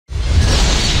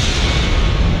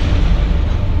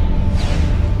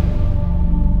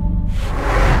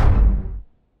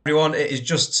everyone. It is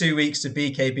just 2 weeks to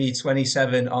BKB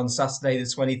 27 on Saturday, the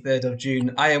 23rd of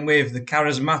June. I am with the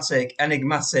charismatic,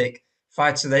 enigmatic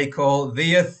fighter they call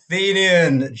the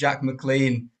Athenian, Jack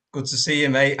McLean. Good to see you,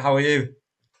 mate. How are you?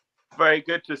 Very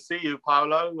good to see you,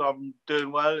 Paolo. I'm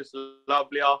doing well. It's a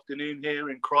lovely afternoon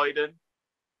here in Croydon.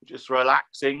 Just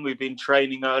relaxing. We've been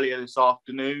training earlier this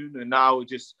afternoon, and now we're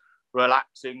just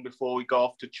relaxing before we go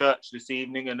off to church this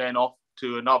evening and then off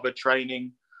to another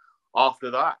training after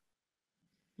that.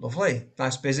 Lovely.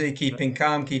 Nice busy, keeping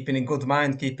calm, keeping in good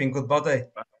mind, keeping good body.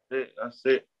 That's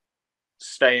it.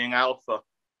 Staying alpha.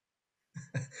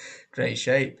 Great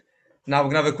shape. Now we're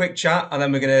going to have a quick chat and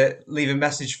then we're going to leave a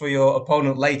message for your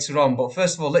opponent later on. But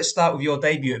first of all, let's start with your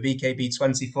debut at BKB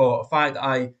 24, a fight that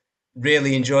I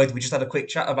really enjoyed. We just had a quick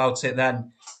chat about it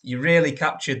then. You really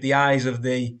captured the eyes of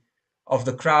the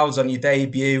crowds on your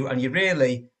debut and you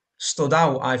really stood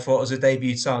out, I thought, as a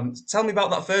debutant. Tell me about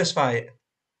that first fight.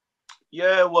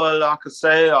 Yeah, well, like I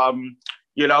say,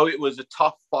 it was a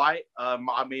tough fight.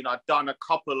 I'd done a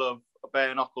couple of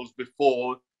bare knuckles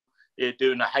before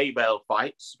doing the hay bale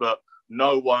fights, but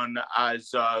no one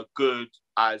as good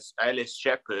as Ellis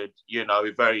Shepherd,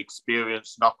 a very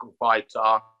experienced knuckle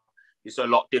fighter. He's a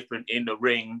lot different in the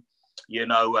ring,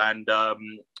 and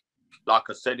like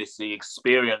I said, it's the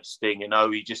experience thing,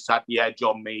 he just had the edge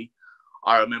on me.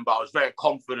 I remember I was very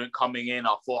confident coming in.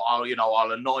 I thought,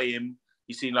 I'll annoy him.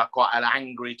 He seemed like quite an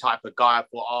angry type of guy. I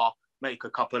thought, I'll make a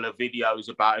couple of videos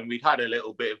about him. We'd had a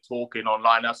little bit of talking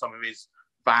online. Now some of his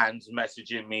fans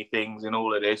messaging me things and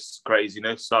all of this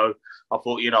craziness. So I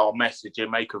thought, I'll message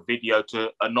him, make a video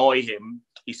to annoy him.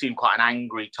 He seemed quite an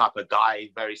angry type of guy,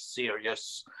 very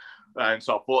serious. And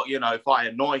so I thought, if I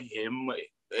annoy him,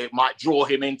 it might draw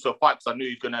him into a fight because I knew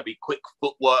he's going to be quick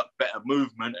footwork, better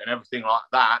movement and everything like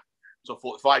that. So I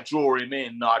thought if I draw him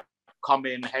in, I'd come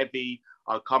in heavy.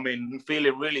 I'd come in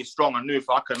feeling really strong. I knew if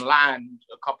I can land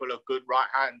a couple of good right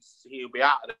hands, he'll be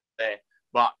out of there.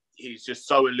 But he's just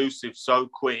so elusive, so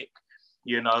quick,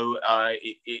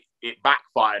 it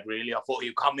backfired, really. I thought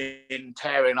he'd come in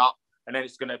tearing up, and then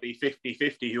it's going to be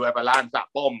 50-50, whoever lands that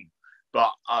bomb.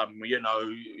 But,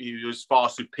 he was far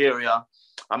superior.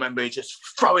 I remember he just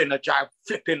throwing a jab,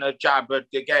 flipping a jab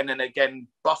again and again,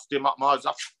 busting up my eyes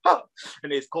up in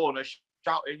his corner,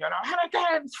 shouting, and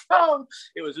again,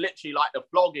 it was literally like the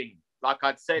flogging. Like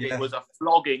I'd said, It was a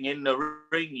flogging in the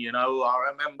ring,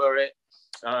 I remember it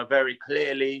very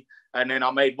clearly. And then I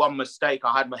made one mistake.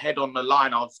 I had my head on the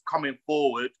line. I was coming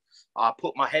forward. I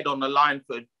put my head on the line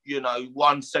for,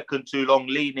 1 second too long,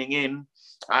 leaning in,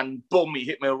 and boom, he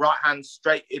hit me a right hand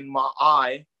straight in my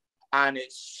eye, and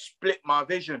it split my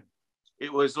vision.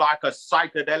 It was like a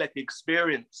psychedelic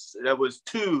experience. There was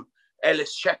two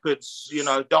Ellis Shepherds,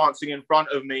 dancing in front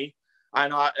of me.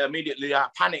 And I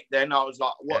panicked then. I was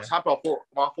like, what's happened?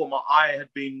 I thought my eye had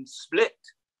been split.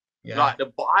 Yeah. Like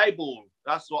the Bible.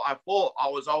 That's what I thought. I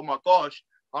was, oh my gosh,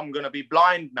 I'm going to be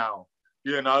blind now,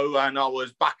 and I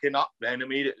was backing up then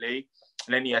immediately.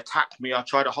 And then he attacked me. I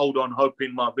tried to hold on,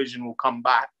 hoping my vision will come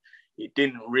back. It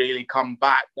didn't really come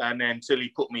back. And then until he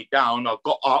put me down, I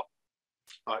got up.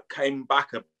 I came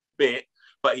back a bit.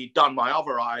 But he'd done my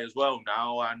other eye as well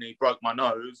now, and he broke my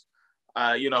nose,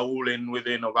 all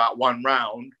within about one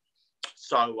round.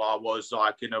 So I was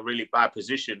like in a really bad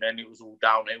position, and it was all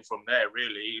downhill from there,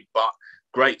 really. But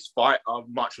great fight. I have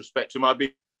much respect to him. I've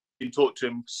been talked to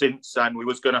him since, and we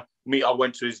was going to meet. I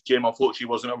went to his gym. Unfortunately,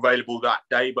 he wasn't available that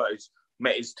day, but he's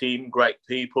met his team, great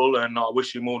people, and I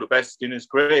wish him all the best in his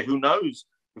career. Who knows?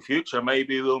 The future,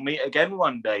 maybe we'll meet again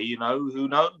one day, who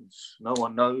knows? No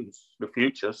one knows the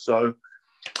future. So,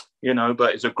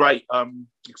 but it's a great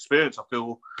experience. I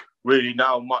feel really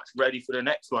now much ready for the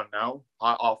next one now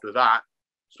after that,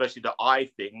 especially the eye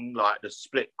thing, like the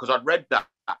split, because I'd read that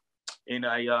in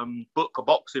a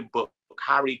boxing book,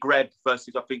 Harry Greb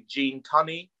versus, I think, Gene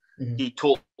Tunney. Mm-hmm. He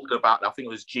talked about, I think it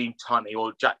was Gene Tunney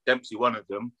or Jack Dempsey, one of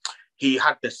them. He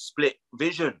had the split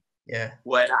vision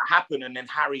where that happened. And then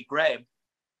Harry Greb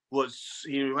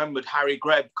he remembered Harry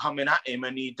Greb coming at him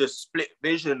and he just split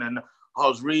vision. And I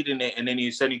was reading it, and then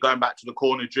he said he's going back to the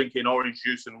corner drinking orange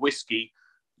juice and whiskey,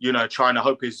 trying to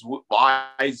hope his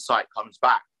eyesight comes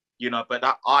back, But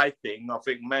that eye thing, I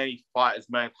think many fighters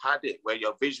may have had it, where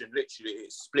your vision literally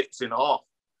it splits in half.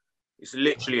 It's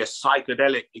literally a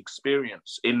psychedelic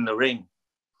experience in the ring.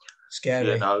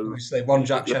 Scary. Obviously, one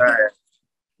Jack Shepherd.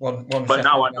 One but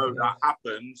now I know that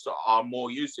happens. I'm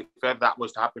more used to it. If ever that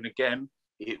was to happen again,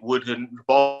 it wouldn't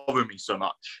bother me so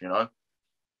much,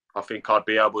 I think I'd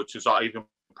be able to start even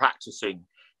practicing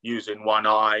using one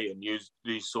eye and use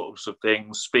these sorts of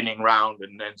things, spinning round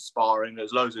and then sparring.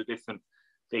 There's loads of different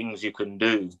things you can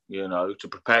do, to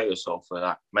prepare yourself for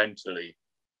that mentally.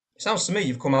 Sounds to me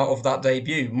you've come out of that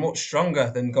debut much stronger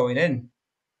than going in.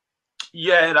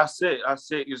 Yeah, that's it.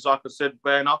 That's it. It's like I said,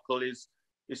 bare knuckle is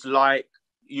it's like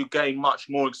you gain much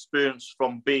more experience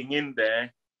from being in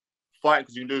there, fighting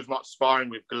because you can do as much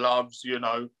sparring with gloves, you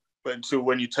know. But until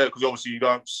when you take, because obviously you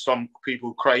don't. Some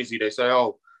people crazy. They say,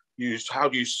 "Oh, how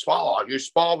do you spar? You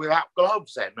spar without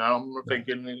gloves?" Then and I'm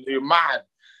thinking you're mad.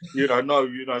 You know, no,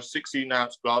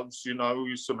 16-ounce gloves. You know,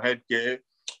 use some headgear,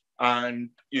 and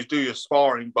you do your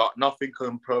sparring, but nothing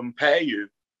can prepare you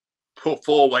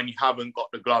for when you haven't got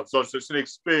the gloves. So it's an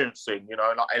experience thing, you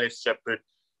know, like Ellis Shepherd,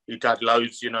 he'd had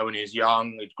loads, you know, when he was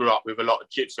young. He grew up with a lot of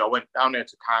gypsy. I went down there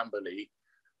to Camberley,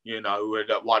 you know, where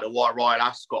the Royal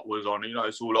Ascot was on. You know,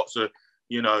 it's all lots of,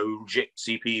 you know,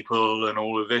 gypsy people and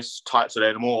all of this types of,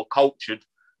 they're more cultured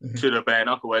to the bare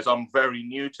knuckle, whereas I'm very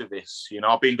new to this. You know,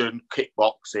 I've been doing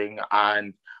kickboxing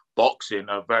and boxing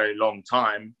a very long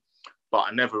time, but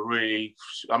I never really,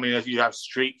 I mean, you have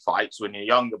street fights when you're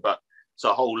younger, but it's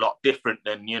a whole lot different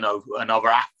than, you know, another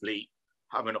athlete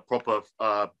having a proper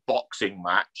boxing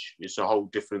match. It's a whole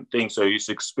different thing. So it's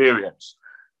experience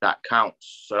that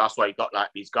counts. So that's why you got like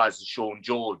these guys, Sean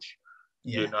George,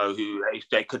 you know, who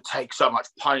they could take so much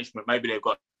punishment. Maybe they've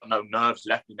got no nerves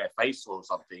left in their face or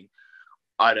something.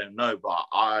 I don't know, but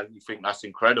I think that's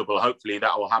incredible. Hopefully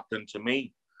that will happen to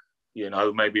me. You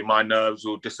know, maybe my nerves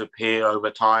will disappear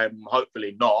over time.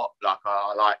 Hopefully not. Like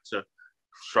I like to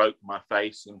stroke my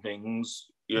face and things,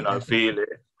 you know, feel it.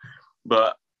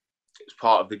 But it's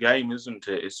part of the game, isn't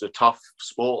it? It's a tough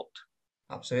sport.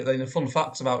 Absolutely. And the fun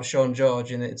fact about Sean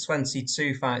George, in the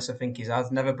 22 fights I think he's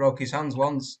had, never broke his hands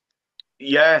once.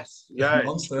 Yes, yeah.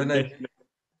 Monster, isn't he?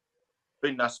 I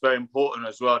think that's very important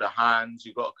as well. The hands,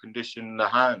 you've got to condition the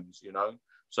hands, you know.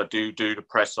 So I do the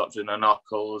press ups in the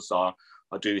knuckles.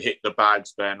 I do hit the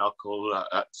bags bare knuckle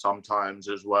at sometimes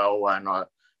as well, and I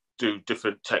do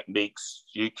different techniques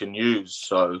you can use.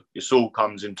 So this all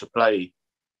comes into play.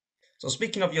 So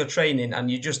speaking of your training, and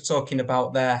you're just talking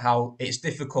about there how it's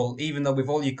difficult, even though with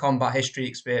all your combat history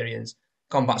experience,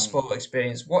 combat sport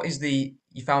experience, what is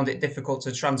you found it difficult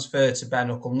to transfer to bare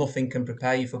knuckle? Nothing can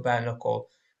prepare you for bare knuckle.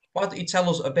 Why don't you tell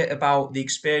us a bit about the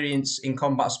experience in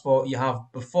combat sport you have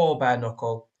before bare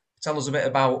knuckle? Tell us a bit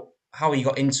about how you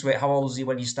got into it. How old was you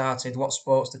when you started? What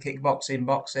sports? The kickboxing,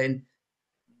 boxing?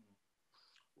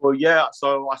 Well, yeah,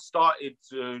 so I started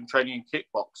training in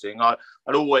kickboxing.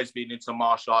 I'd always been into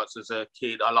martial arts as a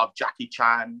kid. I loved Jackie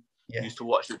Chan. Yeah. Used to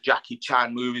watch the Jackie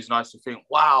Chan movies, and I used to think,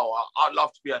 wow, I'd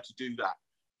love to be able to do that.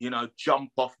 You know,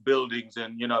 jump off buildings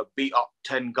and, you know, beat up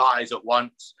 10 guys at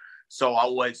once. So I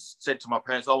always said to my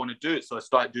parents, I want to do it. So I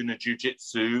started doing the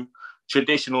jiu-jitsu,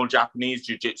 traditional Japanese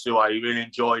jiu-jitsu. I really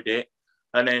enjoyed it.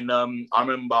 And then I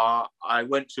remember I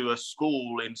went to a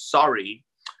school in Surrey,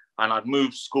 and I'd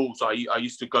moved schools. I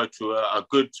used to go to a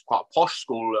good, quite posh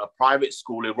school, a private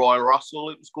school in Roy Russell,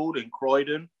 it was called, in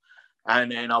Croydon.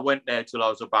 And then I went there till I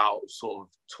was about sort of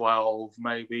 12,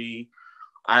 maybe.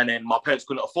 And then my parents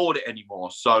couldn't afford it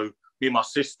anymore. So me and my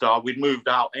sister, we'd moved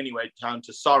out anyway, down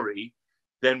to Surrey.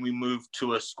 Then we moved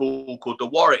to a school called the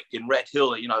Warwick in Red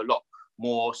Hill, you know, a lot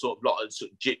more sort of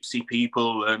gypsy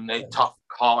people and tough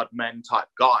card men type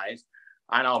guys.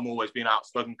 And I'm always been an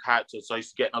outspoken character, so I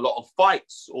used to get in a lot of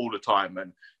fights all the time.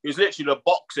 And it was literally the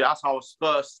boxing. That's how I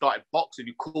first started boxing.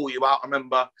 You call you out. I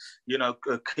remember, you know,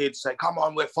 kids say, come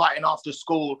on, we're fighting after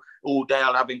school all day.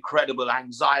 I'll have incredible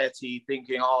anxiety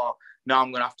thinking, oh, now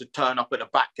I'm going to have to turn up at the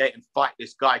back gate and fight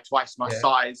this guy twice my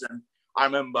size. And I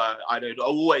remember I'd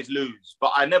always lose,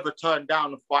 but I never turned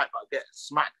down the fight, but I'd get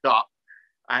smacked up.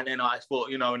 And then I thought,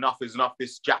 you know, enough is enough.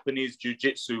 This Japanese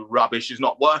jiu-jitsu rubbish is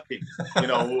not working. You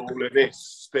know, all of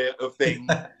this thing,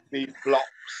 these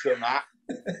blocks and that,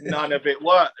 none of it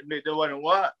worked. It wouldn't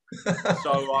work.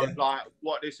 So I was like,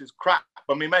 what, this is crap.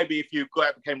 I mean, maybe if you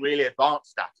became really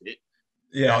advanced at it,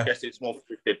 you know, I guess it's more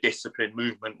the discipline,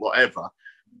 movement, whatever.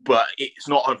 But it's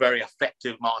not a very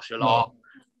effective martial art.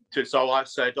 So I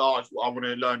said, I want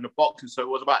to learn the boxing. So it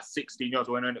was about 16 years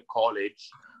I went into college.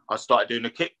 I started doing the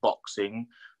kickboxing,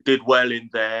 did well in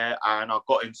there, and I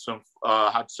got in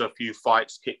had a few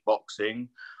fights kickboxing.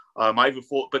 I even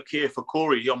fought Bakir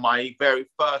Fakhouri on my very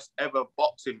first ever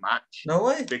boxing match. No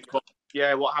way. Because,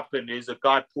 what happened is a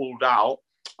guy pulled out.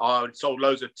 I sold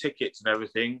loads of tickets and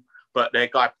everything, but their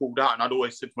guy pulled out, and I'd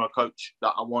always said to my coach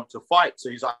that I want to fight.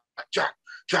 So he's like,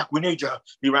 Jack, we need you.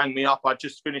 He rang me up. I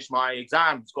just finished my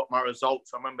exams, got my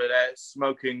results. I remember there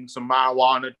smoking some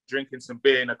marijuana, drinking some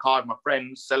beer in a car with my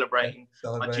friends, celebrating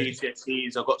my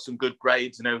GCSEs. I got some good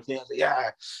grades and everything. I said, yeah.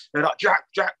 They're like, Jack,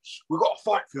 we got to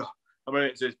fight for you. I mean,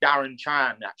 it's Darren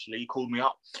Chan, actually. He called me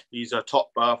up. He's a top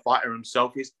fighter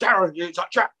himself. He's Darren. He's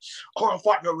like, Jack, I want to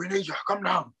fight you. We need you. Come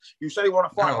down. You say you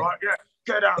want to fight, right? Yeah.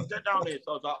 Get down here.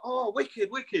 So I was like, oh, wicked.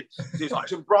 So he's like,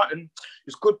 it's in Brighton.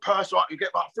 It's good purse, right? You get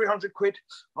about 300 quid.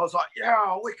 I was like,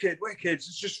 yeah, wicked.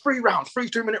 It's just 3 rounds, 3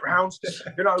 2-minute rounds.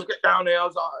 You know, get down there. I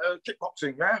was like,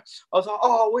 kickboxing, yeah? I was like,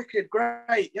 oh, wicked,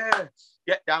 great, yeah.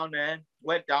 Get down there,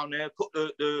 went down there, put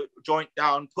the joint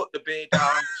down, put the beer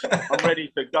down. I'm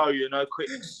ready to go, you know, quick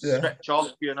stretch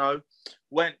off, you know.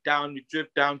 Went down, we drove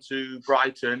down to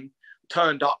Brighton.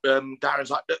 Turned up, Darren's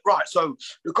like, right, so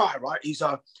the guy, right, he's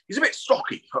a bit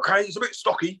stocky, okay? He's a bit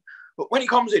stocky, but when he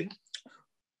comes in,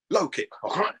 low kick,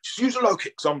 okay? Just use a low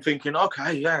kick. So I'm thinking,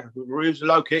 okay, yeah, we'll use the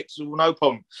low kicks, no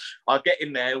problem. I get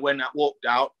in there, when that walked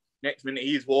out, next minute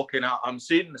he's walking out, I'm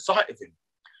seeing the sight of him,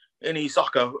 and he's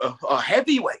like a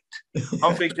heavyweight.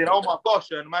 I'm thinking, oh my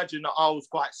gosh, and imagine that I was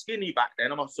quite skinny back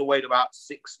then. I must have weighed about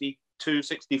 62,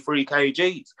 63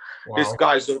 kgs. Wow. This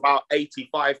guy's about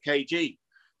 85 kg.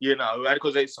 You know,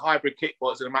 because it's hybrid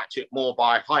kickboxing, and match it more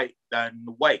by height than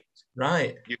weight.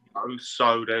 Right. You know,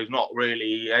 so there's an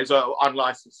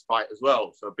unlicensed fight as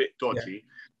well, so a bit dodgy.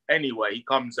 Yeah. Anyway, he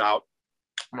comes out.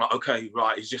 I'm like, okay,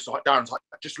 right. He's just like, Darren's like,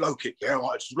 just low kick, yeah,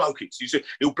 right, just low kicks. You see,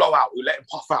 he'll blow out, we'll let him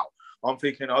puff out. I'm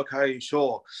thinking, okay,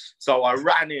 sure. So I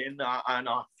ran in and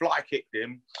I fly kicked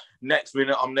him. Next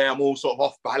minute, I'm there, I'm all sort of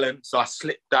off balance. I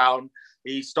slipped down.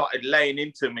 He started laying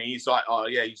into me. He's like, oh,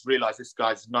 yeah, he's realised this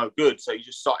guy's no good. So he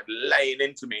just started laying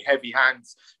into me, heavy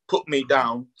hands, put me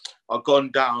down. I've gone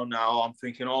down now. I'm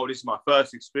thinking, oh, this is my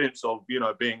first experience of, you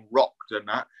know, being rocked and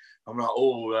that. I'm like,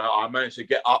 oh, I managed to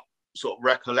get up, sort of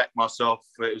recollect myself.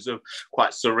 It was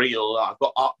quite surreal. I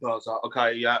got up. I was like,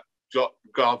 okay, yeah, go,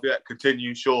 yeah,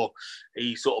 continue, sure.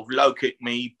 He sort of low kicked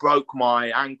me, broke my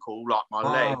ankle, like my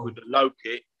leg with the low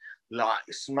kick. Like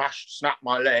snapped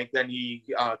my leg, then he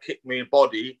kicked me in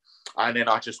body, and then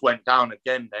I just went down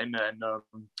again then, and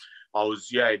I was,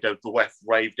 the ref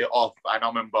raved it off, and I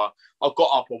remember I got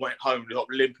up, I went home,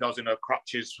 limping, I was in her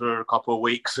crutches for a couple of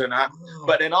weeks and that,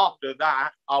 but then after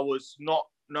that, I was not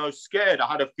scared. I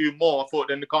had a few more, I thought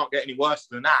then it can't get any worse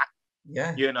than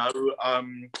that, you know.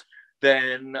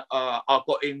 Then I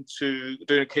got into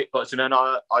doing kickboxing, and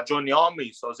I joined the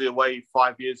army. So I was away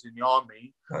 5 years in the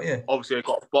army. Oh, yeah. Obviously, I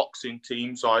got a boxing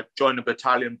team, so I joined a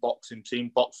battalion boxing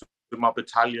team, boxed with my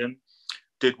battalion,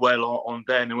 did well on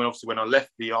there. And then obviously when I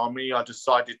left the army, I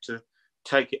decided to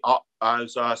take it up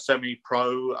as a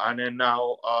semi-pro, and then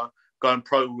now going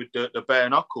pro with the bare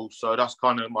knuckles. So that's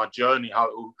kind of my journey.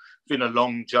 It's been a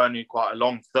long journey, quite a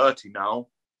long 30 now.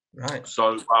 Right.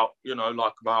 So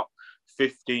about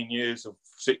 15 years of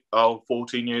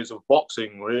 14 years of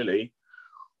boxing, really,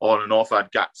 on and off. I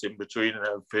had gaps in between and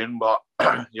everything, but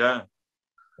yeah.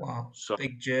 Wow, so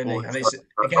big journey. And it's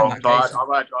again,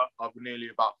 I've nearly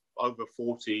about over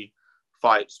 40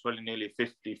 fights, probably nearly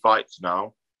 50 fights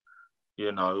now.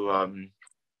 You know,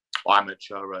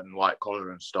 amateur and white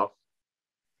collar and stuff.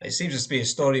 It seems to be a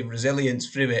story of resilience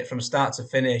through it, from start to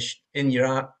finish in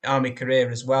your army career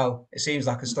as well. It seems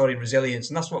like a story of resilience,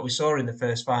 and that's what we saw in the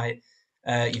first fight.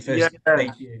 Your first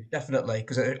debut, definitely,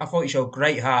 because I thought you showed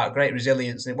great heart, great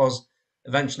resilience, and it was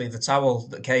eventually the towel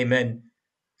that came in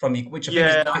from you, which I think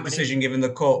is a bad decision given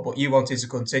the cut, but you wanted to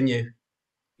continue.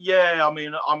 Yeah, I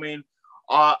mean,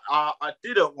 I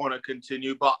didn't want to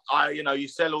continue, but you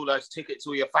sell all those tickets,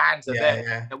 all your fans are there.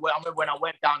 Yeah. And I remember when I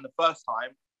went down the first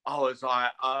time, I was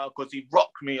like, because he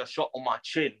rocked me a shot on my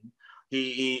chin,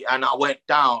 and I went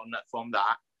down from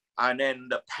that, and then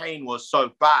the pain was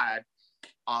so bad.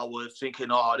 I was thinking,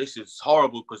 oh, this is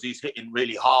horrible because he's hitting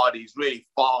really hard. He's really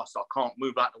fast. I can't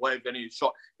move out the way of any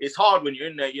shot. It's hard when you're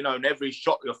in there, and every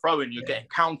shot you're throwing, you're getting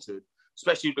countered,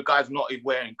 especially if the guy's not even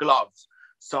wearing gloves.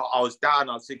 So I was down.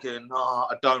 I was thinking, no,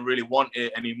 I don't really want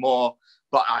it anymore.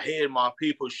 But I hear my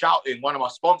people shouting. One of my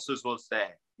sponsors was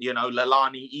there,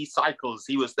 Lalani E-Cycles.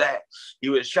 He was there. He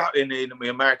was shouting in the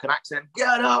American accent,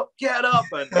 get up.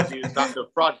 And he was at the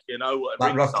front,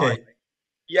 like Rocky.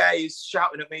 Yeah, he's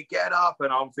shouting at me, get up.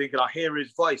 And I'm thinking, I hear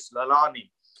his voice, Lalani.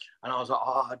 And I was like,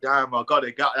 oh, damn, I got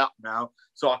to get up now.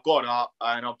 So I got up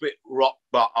and I'm a bit rocked,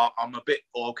 but I'm a bit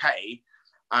okay.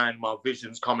 And my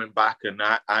vision's coming back and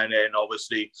that. And then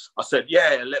obviously I said,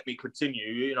 yeah, let me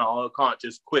continue. I can't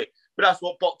just quit. But that's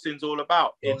what boxing's all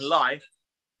about. Yes. In life,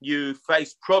 you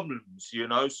face problems,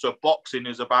 So boxing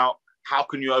is about how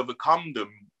can you overcome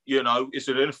them? It's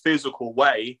in a physical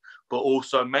way, but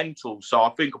also mental. So I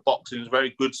think boxing is a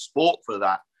very good sport for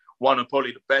that. One of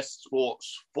probably the best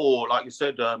sports for, like you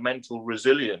said, mental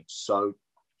resilience. So,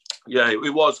 yeah,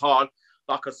 it was hard.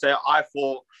 Like I said, I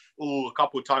thought, a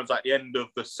couple of times at the end of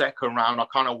the second round, I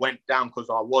kind of went down because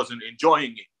I wasn't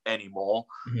enjoying it anymore.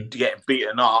 To get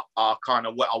beaten up, I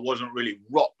wasn't really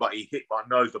rocked, but he hit my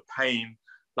nose. The pain,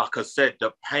 like I said,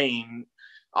 the pain,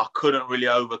 I couldn't really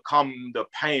overcome the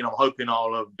pain. I'm hoping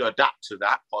I'll adapt to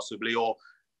that possibly, or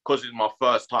because it's my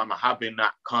first time having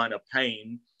that kind of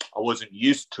pain, I wasn't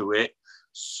used to it.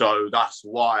 So that's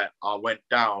why I went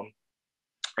down.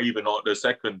 Even not the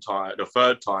second time, the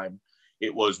third time,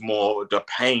 it was more the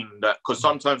pain that, because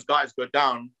sometimes guys go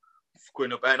down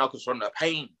in a bare knuckles from the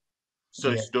pain. So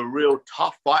it's the real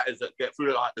tough fighters that get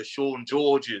through, like the Sean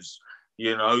Georges,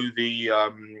 but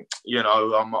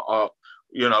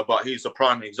he's a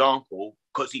prime example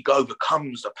because he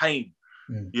overcomes the pain,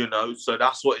 so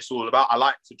that's what it's all about. I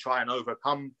like to try and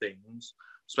overcome things,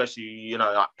 especially,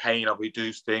 like pain. I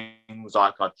reduce things,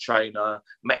 like I train a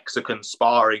Mexican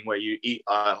sparring where you eat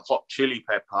a hot chili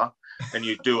pepper and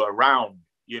you do a round,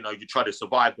 you try to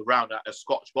survive the round at a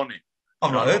Scotch bonnet.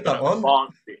 I've not heard that one.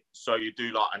 So you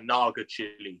do like a Naga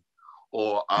chili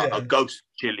or a ghost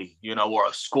chili, or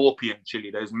a scorpion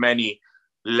chili. There's many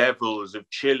levels of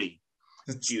chili.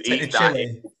 You eat that,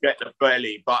 you get the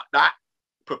belly, but that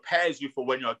prepares you for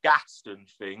when you're gassed and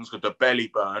things with the belly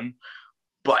burn.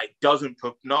 But it doesn't.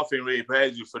 Nothing really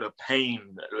prepares you for the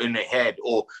pain in the head,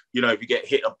 or if you get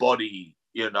hit a body,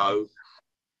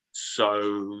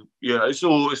 So it's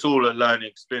all a learning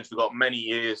experience. We've got many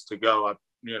years to go.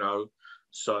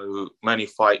 So many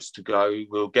fights to go.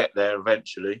 We'll get there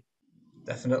eventually.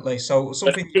 Definitely. So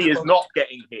the key is not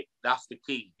getting hit. That's the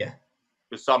key. Yeah.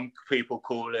 Because some people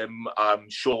call him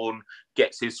Sean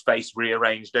gets his face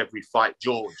rearranged every fight,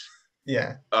 George.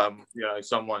 Yeah.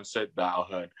 Someone said that, I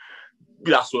heard.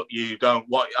 That's what you don't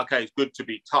want. Okay, it's good to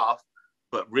be tough,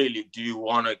 but really, do you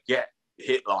want to get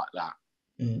hit like that?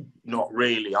 Not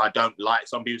really. I don't like.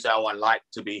 Some people say, "Oh, I like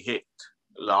to be hit."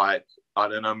 Like, I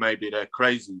don't know, maybe they're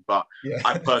crazy, but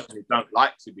I personally don't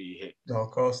like to be hit. No,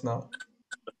 of course not.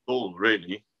 At all,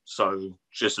 really. So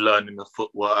just learning the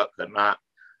footwork and that,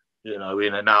 in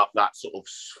and out, that sort of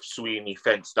Sweeney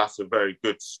fence, that's a very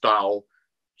good style.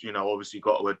 Obviously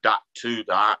got to adapt to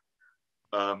that.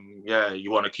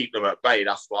 You want to keep them at bay.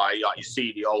 That's why you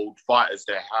see the old fighters,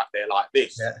 they're like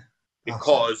this. Yeah.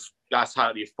 Because that's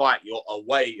how you fight. You're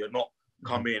away, you're not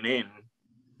coming in.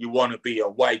 You want to be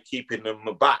away, keeping them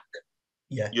back.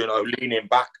 Yeah. Leaning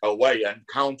back away and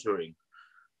countering.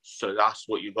 So that's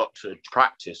what you got to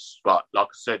practice. But like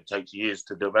I said, it takes years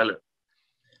to develop.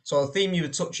 So the theme you were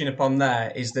touching upon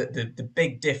there is that the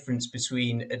big difference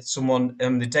between someone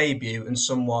on the debut and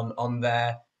someone on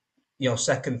their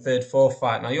second, third, fourth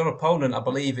fight. Now your opponent, I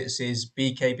believe it's his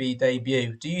BKB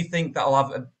debut. Do you think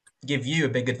that'll give you a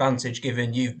big advantage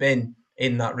given you've been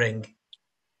in that ring?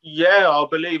 Yeah, I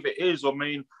believe it is. I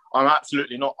mean, I'm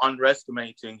absolutely not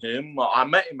underestimating him. I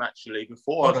met him actually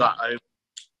before. I was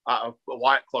at a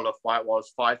white collar fight I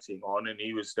was fighting on, and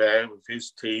he was there with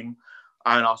his team.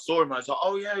 And I saw him. I was like,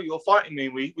 "Oh yeah, you're fighting me."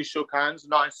 We shook hands.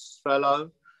 Nice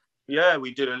fellow. Yeah,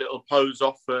 we did a little pose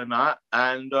off and that.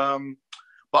 And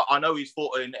but I know he's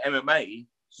fought in MMA,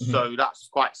 so that's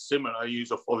quite similar. He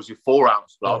uses obviously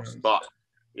 4-ounce gloves, but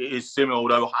it is similar.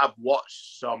 Although I have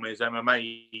watched some of his MMA,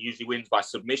 he usually wins by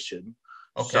submission.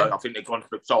 Okay. So I think they've gone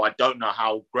for. So I don't know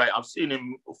how great. I've seen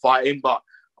him fighting, but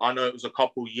I know it was a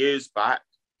couple years back.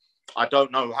 I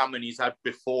don't know how many he's had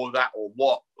before that or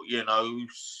what.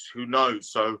 Who knows?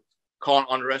 So can't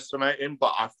underestimate him.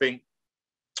 But I think,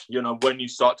 when you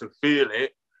start to feel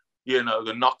it,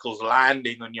 the knuckles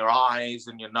landing on your eyes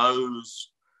and your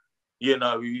nose,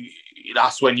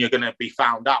 that's when you're going to be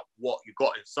found out what you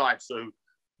got inside. So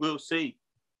we'll see.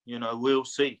 We'll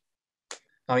see.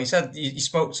 Now, you said you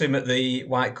spoke to him at the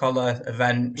white collar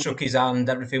event, shook his hand,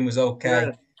 everything was okay.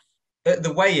 Yeah. At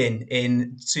the weigh-in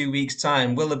in 2 weeks'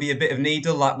 time, will there be a bit of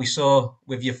needle like we saw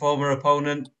with your former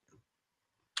opponent?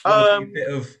 I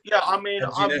mean,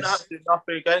 I'm absolutely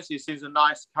nothing against it. He's a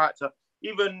nice character.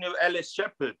 Even Ellis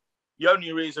Shepherd, the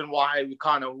only reason why we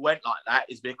kind of went like that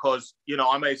is because,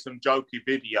 I made some jokey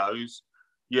videos,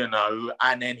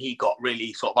 and then he got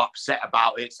really sort of upset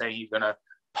about it, saying he's going to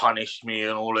punish me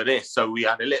and all of this. So we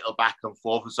had a little back and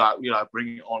forth. It's like,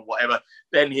 bring it on, whatever.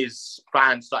 Then his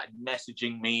fans started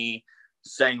messaging me,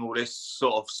 saying all this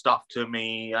sort of stuff to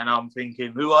me. And I'm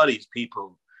thinking, who are these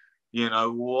people?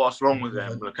 What's wrong with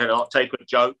them? Okay, I'll take a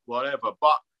joke, whatever.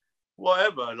 But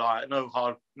whatever, like,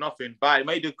 nothing bad. He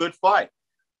made a good fight.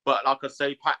 But like I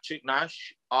say, Patrick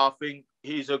Nash, I think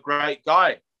he's a great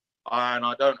guy. And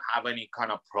I don't have any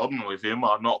kind of problem with him.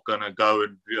 I'm not going to go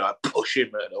and push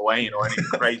him at the weigh-in or anything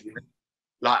crazy.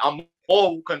 Like, I'm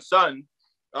more concerned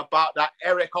about that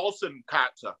Eric Olsen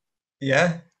character.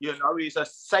 Yeah. He's a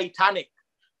satanic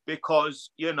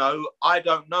because, you know, I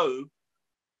don't know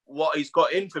what he's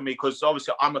got in for me, because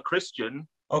obviously I'm a Christian.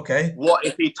 Okay. What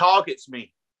if he targets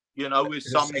me, you know, with It's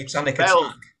a some satanic spell?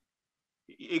 attack.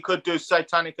 He could do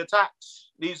satanic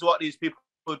attacks. These are what these people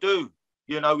do.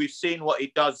 You know, we've seen what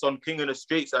he does on King of the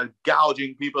Streets and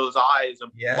gouging people's eyes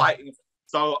and fighting.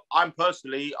 So I'm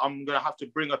going to have to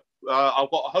bring I've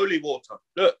got holy water.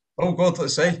 Look. Oh, good.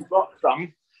 Let's see. I've got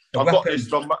some. I've got this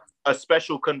from a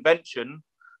special convention.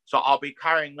 So I'll be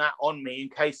carrying that on me in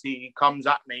case he comes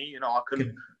at me. You know, I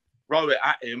can throw it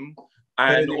at him.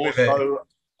 And also,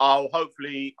 I'll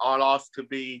ask to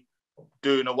be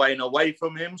doing away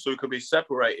from him so he could be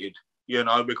separated, you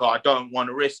know, because I don't want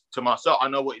to risk to myself. I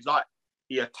know what he's like.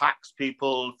 He attacks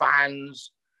people,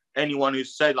 fans, anyone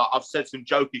who's said, like, I've said some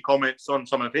jokey comments on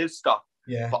some of his stuff,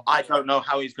 but I don't know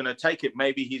how he's going to take it.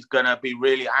 Maybe he's going to be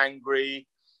really angry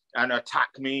and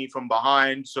attack me from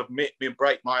behind, submit me,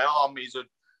 break my arm.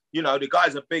 The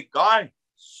guy's a big guy.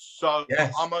 So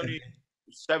I'm only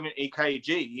 70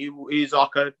 kg. He's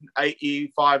like a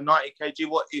 85, 90 kg.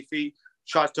 What if he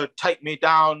tries to take me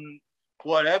down,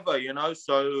 whatever, you know?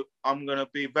 So I'm going to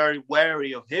be very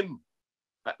wary of him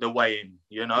at the weigh-in,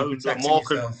 you know? And I'm not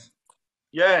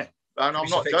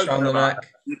joking about that.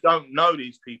 You don't know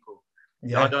these people.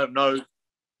 I don't know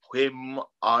him.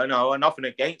 I know nothing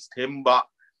against him, but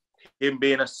him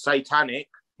being a satanic,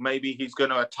 maybe he's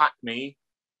going to attack me.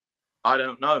 I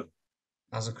don't know.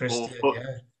 As a Christian,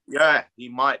 he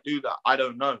might do that. I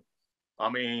don't know. I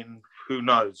mean, who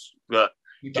knows? But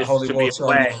just to be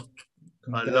aware,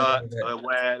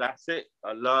 aware, that's it.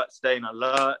 Staying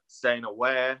alert, staying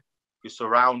aware, your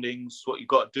surroundings, what you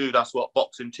got to do. That's what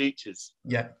boxing teaches.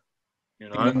 Yeah. You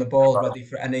know, and the ball's ready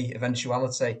for any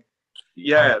eventuality.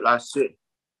 Yeah, that's it.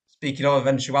 Speaking of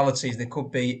eventualities, there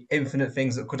could be infinite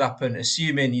things that could happen,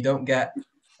 assuming you don't get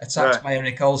attacked by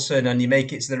Eric Olsen and you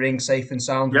make it to the ring safe and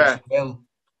sound, which you will.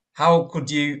 How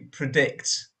could you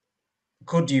predict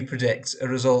a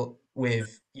result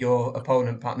with your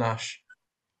opponent, Pat Nash?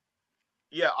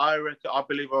 Yeah, I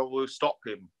believe I will stop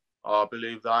him. I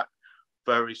believe that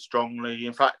very strongly.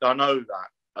 In fact, I know that.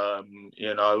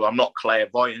 You know, I'm not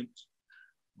clairvoyant,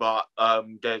 but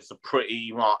there's a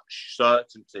pretty much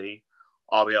certainty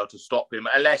I'll be able to stop him,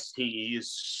 unless he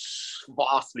is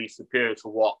vastly superior to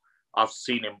what I've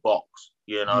seen him box,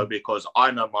 you know, because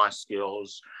I know my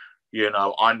skills, you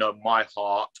know, I know my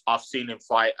heart. I've seen him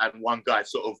fight and one guy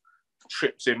sort of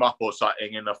trips him up or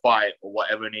something in the fight or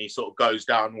whatever, and he sort of goes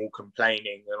down all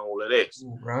complaining and all of this.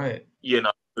 Right. You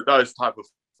know, those type of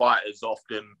fighters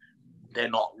often, they're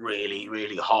not really,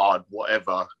 really hard,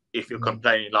 whatever. If you're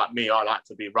complaining like me, I like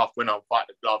to be rough. When I fight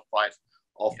the glove fights,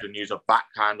 often use a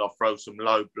backhand, I'll throw some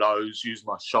low blows, use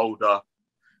my shoulder,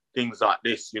 things like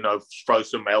this, you know, throw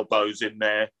some elbows in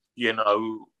there, you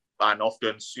know, and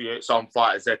often some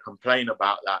fighters, they complain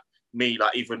about that. Me,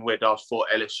 like even when I fought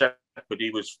Ellis Shepherd,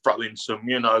 he was throwing some,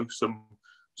 you know, some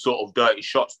sort of dirty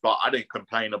shots, but I didn't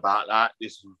complain about that.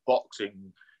 This is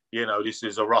boxing, you know, this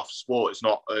is a rough sport. It's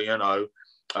not, you know,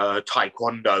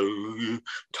 taekwondo,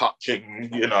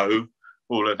 touching, you know,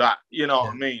 all of that. You know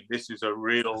what I mean? This is a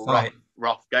real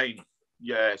rough game.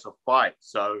 Yeah, it's a fight.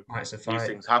 So these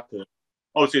things happen.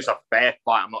 Obviously, it's a fair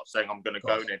fight. I'm not saying I'm going to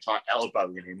go in and try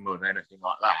elbowing him or anything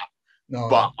like that. No,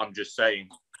 but I'm just saying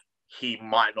he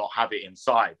might not have it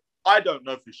inside. I don't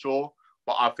know for sure,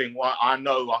 but I think I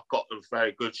know I've got a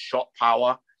very good shot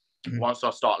power. Once I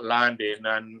start landing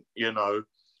and, you know,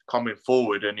 coming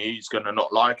forward, and he's going to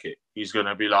not like it. He's going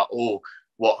to be like, oh,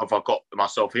 what have I got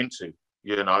myself into?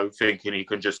 You know, thinking he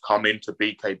can just come into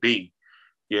BKB.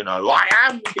 You know, I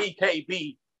am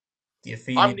BKB.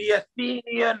 I'm the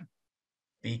Athenian.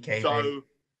 BKB. So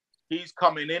he's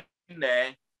coming in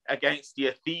there against the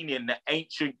Athenian, the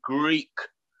ancient Greek.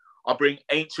 I bring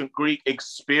ancient Greek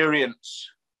experience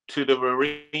to the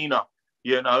arena.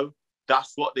 You know,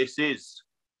 that's what this is.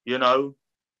 You know,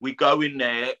 we go in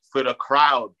there for the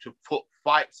crowd to put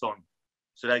fights on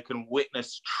so they can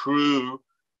witness true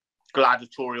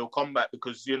gladiatorial combat,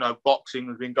 because, you know, boxing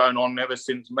has been going on ever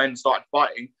since men started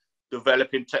fighting,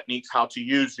 developing techniques how to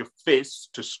use your fists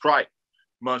to strike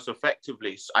most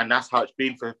effectively. And that's how it's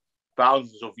been for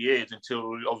thousands of years,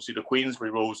 until obviously the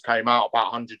Queensberry rules came out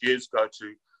about 100 years ago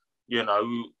to, you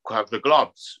know, have the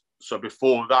gloves. So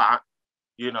before that,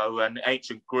 you know, and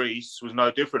ancient Greece was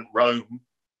no different. Rome,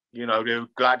 you know, they were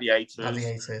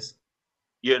gladiators.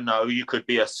 You know, you could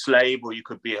be a slave or you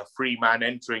could be a free man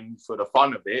entering for the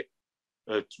fun of it.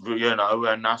 You know,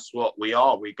 and that's what we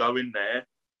are. We go in there,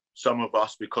 some of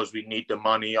us because we need the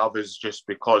money, others just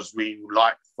because we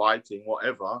like fighting,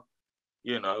 whatever,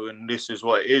 you know, and this is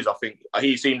what it is. I think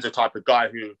he seems the type of guy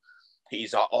who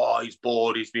he's like, oh, he's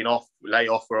bored. He's been lay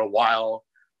off for a while.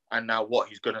 And now what?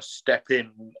 He's going to step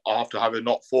in after having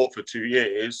not fought for 2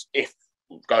 years, if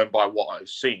going by what I've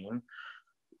seen,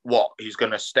 what? He's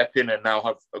going to step in and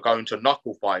now go into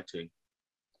knuckle fighting.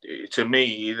 To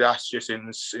me, that's just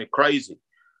crazy.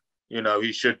 You know,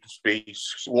 he should be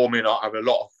warming up, have a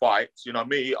lot of fights. You know,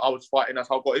 me, I was fighting, that's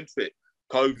how I got into it.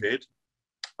 COVID,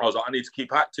 I was like, I need to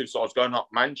keep active. So I was going up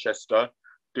Manchester,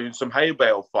 doing some hay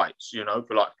bale fights, you know,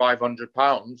 for like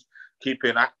 £500,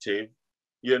 keeping active,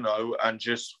 you know, and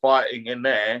just fighting in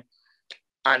there.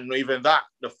 And even that,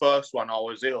 the first one, I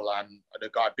was ill and the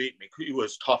guy beat me. He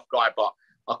was a tough guy, but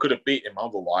I could have beat him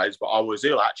otherwise. But I was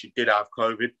ill. I actually did have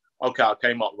COVID. Okay, I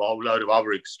came up with a whole load of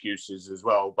other excuses as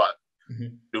well. But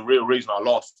the real reason I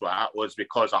lost that was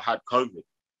because I had COVID.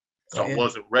 So I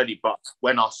wasn't ready. But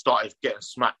when I started getting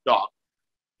smacked up,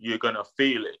 you're going to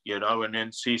feel it, you know, and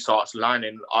then he starts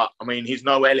landing. I mean, he's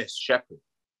no Ellis Shepherd.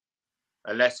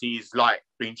 Unless he's like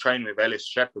been training with Ellis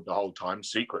Shepherd the whole time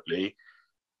secretly,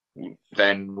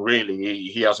 then really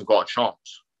he hasn't got a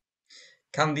chance.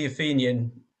 Can the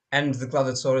Athenian end the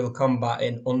gladiatorial combat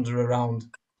in under a round?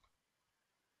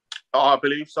 I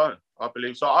believe so.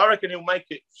 I reckon he'll make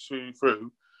it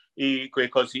through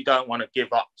because he don't want to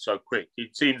give up so quick. He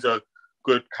seems a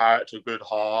good character, good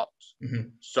heart.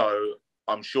 So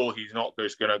I'm sure he's not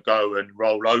just going to go and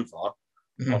roll over.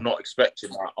 I'm not expecting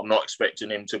that. I'm not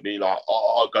expecting him to be like,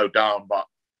 oh, I'll go down. But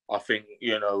I think,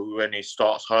 you know, when he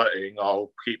starts hurting,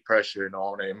 I'll keep pressuring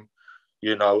on him.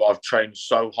 You know, I've trained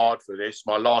so hard for this.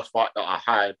 My last fight that I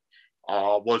had,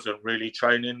 I wasn't really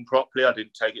training properly. I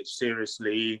didn't take it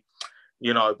seriously,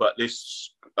 you know, but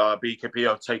this BKB,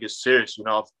 I'll take it serious. You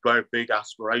know, I've very big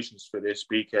aspirations for this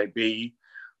BKB,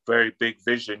 very big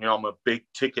vision. You know, I'm a big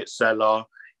ticket seller.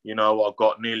 You know, I've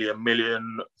got nearly 1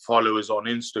 million followers on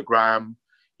Instagram.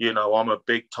 You know, I'm a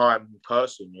big time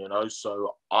person, you know,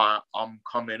 so I'm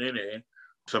coming in here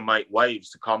to make waves,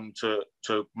 to come to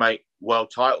make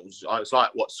world titles. It's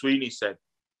like what Sweeney said.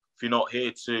 If you're not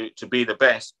here to be the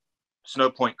best, there's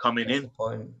no point coming in.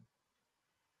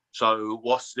 So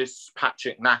what's this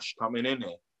Patrick Nash coming in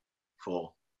here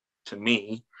for? To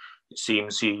me, it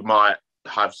seems he might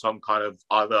have some kind of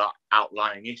other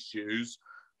outlying issues,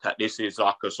 that this is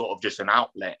like a sort of just an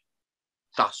outlet.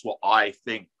 That's what I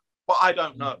think. But I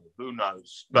don't know. Who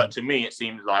knows? But to me, it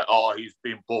seems like, oh, he's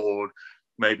been bored.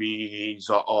 Maybe he's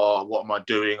like, oh, what am I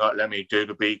doing? Let me do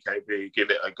the BKB, give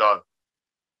it a go.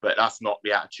 But that's not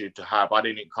the attitude to have. I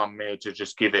didn't come here to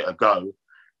just give it a go.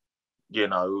 You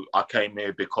know, I came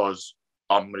here because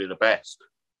I'm really the best.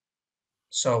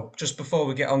 So just before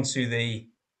we get on to the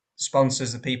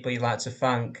sponsors, the people you'd like to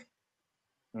thank,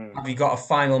 have you got a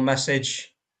final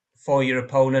message for your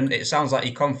opponent? It sounds like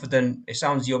you're confident. It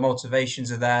sounds your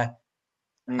motivations are there.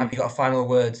 Have you got a final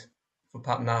word for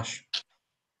Pat Nash?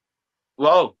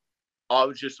 Well, I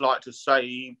would just like to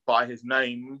say by his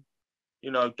name,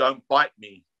 you know, don't bite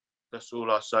me. That's all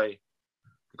I say.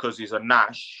 Because he's a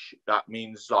Nash, that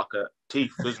means like a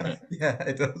teeth, doesn't it? Yeah,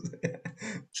 it does.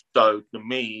 So to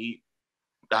me,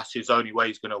 that's his only way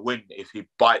he's going to win, if he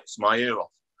bites my ear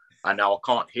off. And now I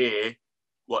can't hear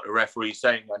what the referee's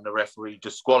saying, and the referee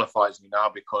disqualifies me now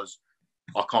because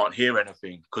I can't hear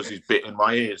anything because he's bitten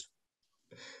my ears.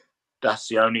 That's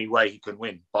the only way he can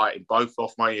win, biting both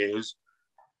off my ears,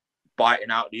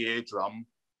 biting out the eardrum,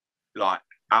 like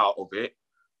out of it,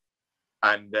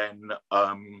 and then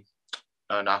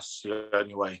and that's the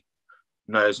only way.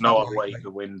 No, there's no other way he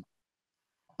can win.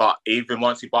 But even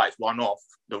once he bites one off,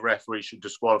 the referee should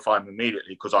disqualify him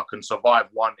immediately, because I can survive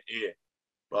one ear,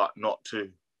 but not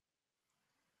two.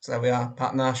 So there we are,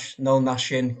 Pat Nash, no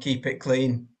nashing, keep it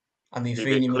clean, and the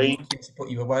Athenian will to put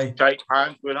you away. Shake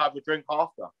hands, we'll have a drink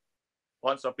after.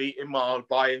 Once I beat him, I'll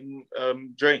buy him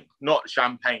drink, not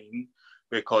champagne,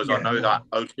 because I know that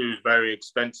O2 is very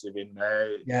expensive in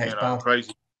there. Yeah, it's bad.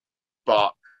 Crazy.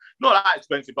 But not that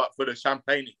expensive, but for the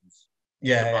champagne,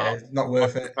 it's not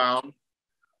worth it.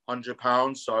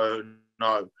 £100, so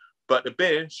no. But the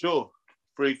beer, sure,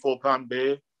 £3-4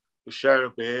 beer. We share a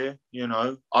beer, you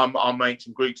know. I'm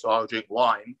ancient Greek, so I'll drink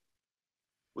wine.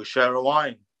 We share a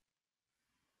wine.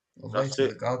 Lovely. That's it.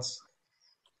 The gods.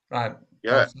 Right.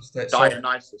 Yeah.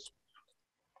 Dionysus.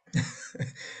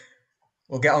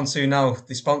 We'll get on to now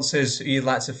the sponsors who you'd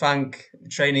like to thank, the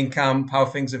training camp, how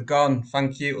things have gone.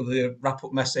 Thank you. Or the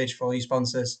wrap-up message for all your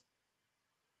sponsors.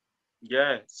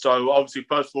 Yeah. So obviously,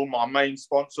 first of all, my main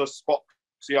sponsor,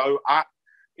 Spoxio app.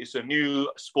 It's a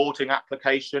new sporting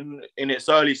application in its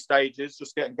early stages,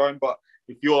 just getting going. But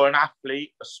if you're an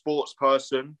athlete, a sports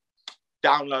person,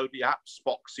 download the app,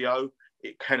 Spoxio.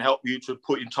 It can help you to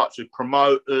put in touch with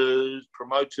promoters,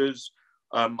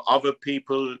 other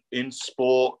people in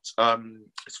sport. It's a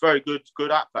very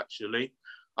good app actually,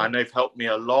 and they've helped me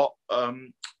a lot.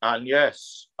 And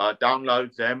yes, I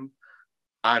download them,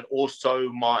 and also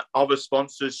my other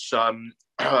sponsors,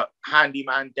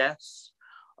 Handyman Desks.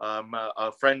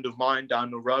 A friend of mine down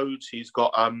the road, he's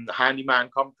got a handyman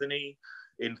company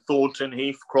in Thornton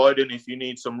Heath, Croydon. If you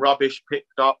need some rubbish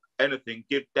picked up, anything,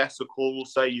 give Des a call.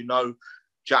 Say you know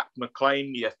Jack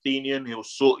McLean, the Athenian. He'll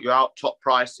sort you out. Top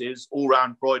prices, all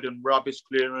round Croydon, rubbish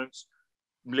clearance,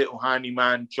 little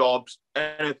handyman jobs,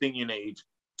 anything you need.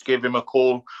 Give him a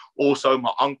call. Also,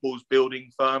 my uncle's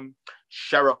building firm,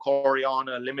 Shera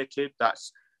Coriana Limited.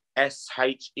 That's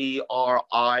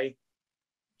SHERICORIANA,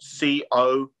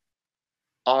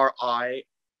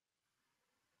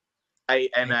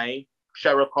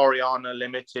 Shera Coriana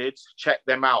Limited. Check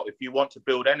them out if you want to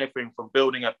build anything from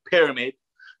building a pyramid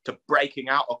to breaking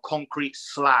out a concrete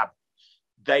slab.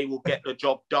 They will get the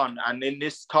job done. And in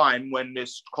this time, when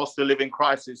this cost of living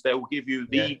crisis, they will give you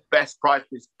the best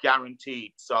prices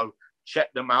guaranteed. So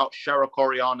check them out. Shera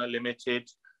Coriana Limited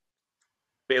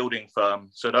building firm.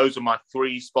 So those are my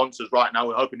 3 sponsors right now.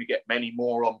 We're hoping to get many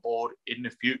more on board in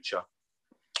the future.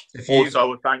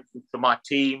 Also, a thank you to my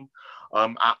team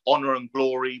at Honor and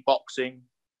Glory Boxing.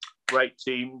 Great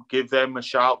team. Give them a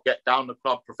shout. Get Down the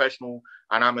Club professional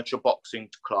and amateur boxing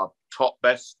club. Top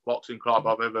best boxing club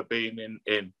I've ever been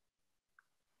in.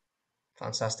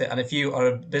 Fantastic. And if you are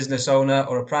a business owner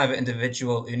or a private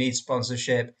individual who needs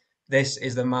sponsorship, this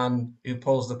is the man who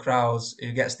pulls the crowds,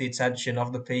 who gets the attention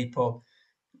of the people.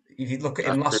 If you look at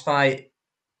him last fight,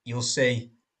 you'll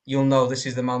know this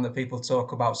is the man that people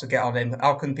talk about. So get on him.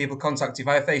 How can people contact you?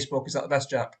 Via Facebook? Is that the best,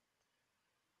 Jack?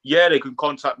 Yeah, they can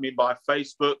contact me by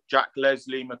Facebook, Jack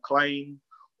Leslie McLean,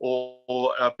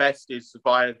 or best is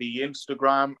via the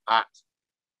Instagram at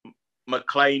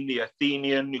McLean the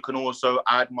Athenian. You can also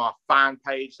add my fan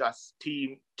page. That's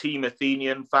Team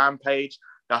Athenian fan page.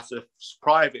 That's a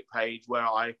private page where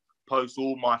I post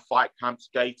all my fight camps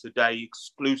day to day,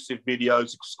 exclusive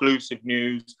videos, exclusive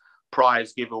news,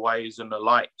 prize giveaways, and the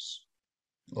likes.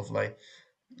 Lovely.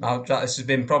 Now, Jack, this has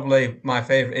been probably my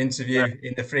favourite interview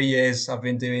in the 3 years I've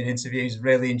been doing interviews.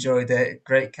 Really enjoyed it.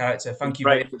 Great character. Thank you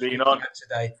very much for being on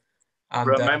today. And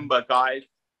remember, guys,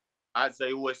 as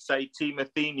they always say, Team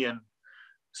Athenian,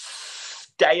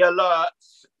 stay alert,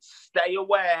 stay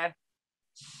aware,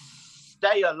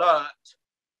 stay alert,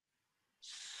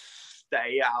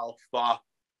 stay alpha.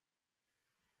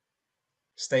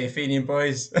 Stay Athenian,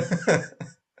 boys.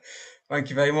 Thank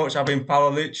you very much. I've been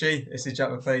Paolo Lucci. This is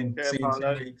Jack McLean. See you in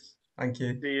 2 weeks. Thank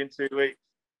you. See you in 2 weeks.